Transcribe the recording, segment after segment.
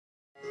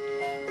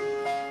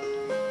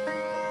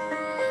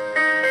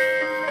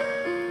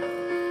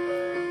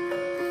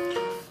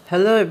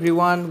Hello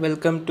everyone,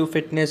 welcome to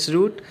Fitness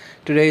Route.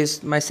 Today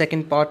is my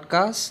second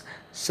podcast.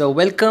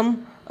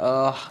 Welcome.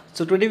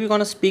 Today we're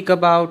gonna speak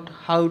about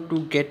how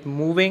to get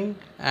moving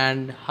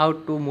and how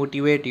to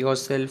motivate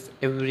yourself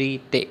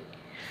every day.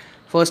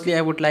 Firstly, I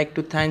would like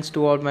to thanks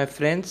to all my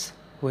friends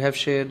who have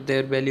shared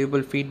their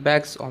valuable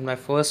feedbacks on my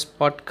first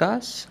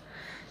podcast.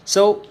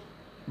 So,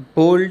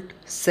 Bolt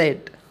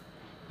said,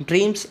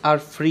 "Dreams are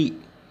free,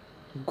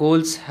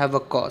 goals have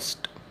a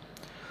cost."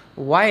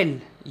 While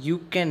you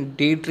can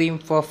daydream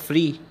for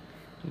free,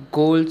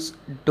 goals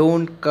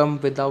don't come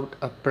without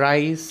a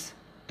price,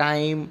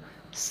 time,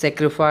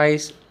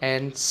 sacrifice,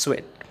 and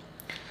sweat.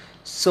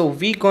 So,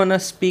 we gonna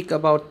speak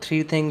about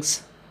three things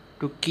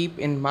to keep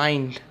in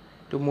mind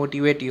to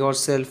motivate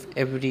yourself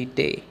every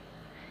day.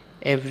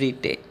 Every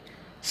day.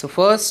 So,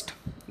 first,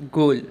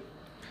 goal.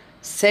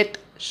 Set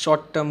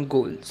short term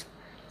goals.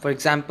 For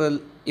example,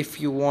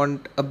 if you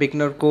want a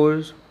beginner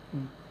course,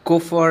 go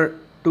for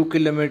 2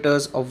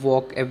 kilometers of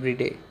walk every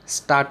day.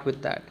 Start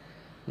with that.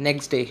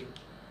 Next day,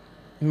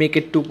 make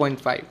it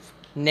 2.5.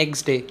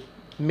 Next day,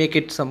 make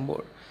it some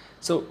more.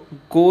 So,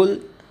 goal,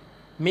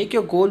 make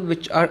your goal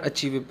which are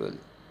achievable.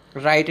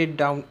 Write it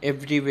down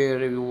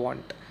everywhere you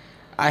want.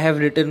 I have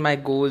written my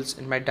goals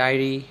in my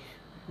diary.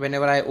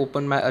 Whenever I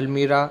open my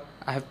Almira,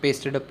 I have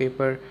pasted a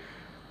paper.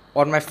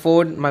 On my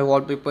phone, my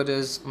wallpaper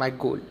is my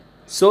goal.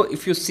 So,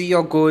 if you see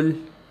your goal,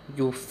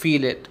 you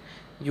feel it,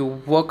 you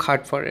work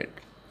hard for it.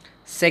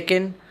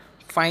 Second,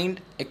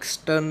 find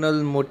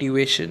external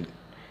motivation.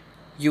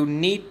 You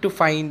need to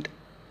find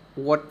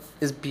what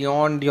is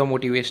beyond your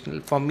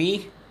motivational. For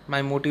me,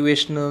 my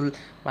motivation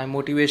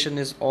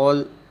is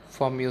all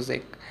for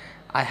music.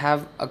 I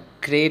have a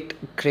great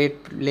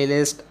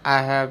playlist.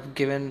 I have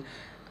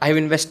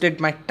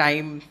invested my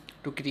time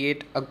to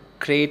create a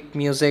great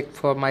music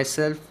for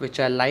myself which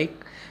I like,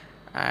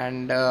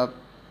 and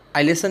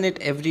I listen it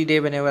every day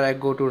whenever I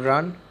go to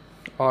run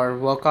or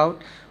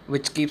workout,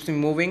 which keeps me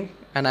moving,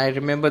 and I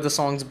remember the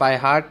songs by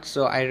heart,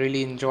 so I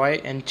really enjoy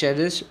and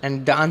cherish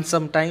and dance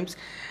sometimes.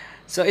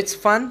 So it's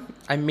fun.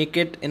 I make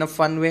it in a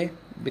fun way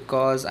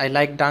because I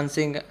like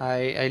dancing.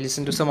 I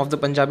listen to some of the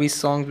Punjabi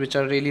songs which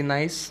are really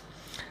nice.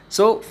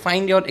 So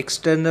find your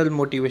external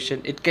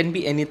motivation. It can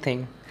be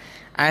anything.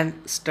 And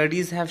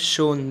studies have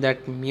shown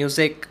that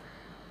music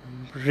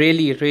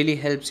really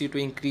helps you to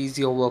increase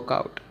your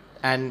workout.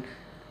 And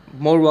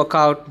more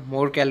workout,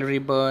 more calorie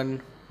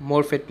burn,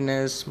 more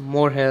fitness,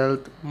 more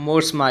health,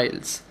 more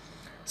smiles.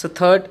 So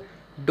third,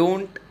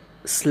 don't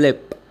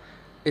slip.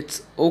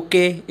 It's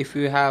okay if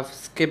you have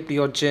skipped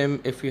your gym,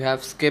 if you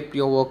have skipped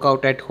your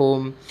workout at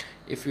home,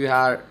 if you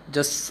are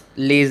just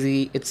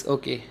lazy, it's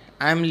okay.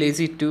 I'm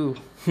lazy too.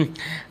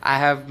 I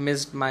have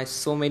missed my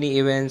so many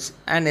events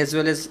and as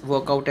well as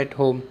workout at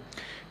home.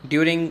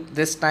 During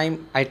this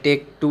time, I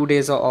take 2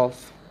 days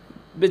off,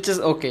 which is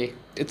okay.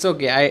 It's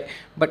okay.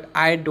 But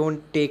I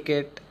don't take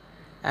it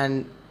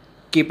and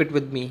keep it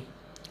with me.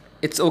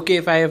 It's okay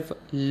if I have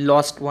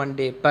lost one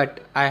day, but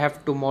I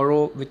have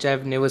tomorrow which I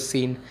have never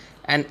seen,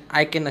 and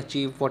I can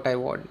achieve what I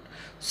want.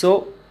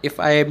 So if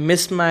I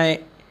miss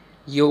my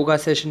yoga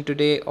session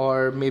today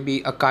or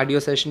maybe a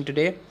cardio session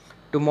today,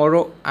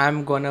 tomorrow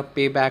I'm gonna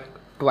pay back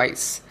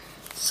twice.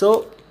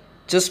 So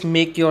just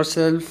make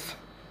yourself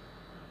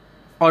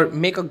or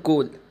make a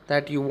goal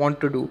that you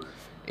want to do.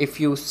 If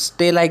you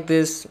stay like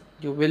this,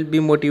 you will be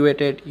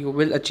motivated, you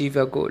will achieve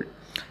your goal.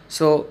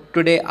 So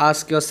today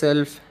ask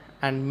yourself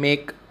and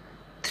make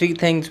three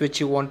things which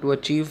you want to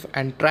achieve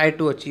and try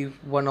to achieve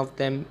one of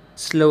them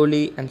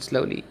slowly and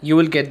slowly. You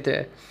will get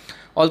there.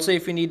 Also,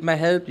 if you need my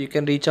help, you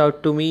can reach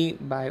out to me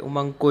by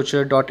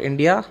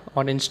umangcoacher.india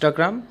on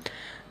Instagram.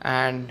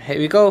 And here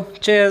we go.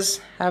 Cheers.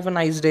 Have a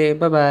nice day.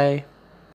 Bye bye.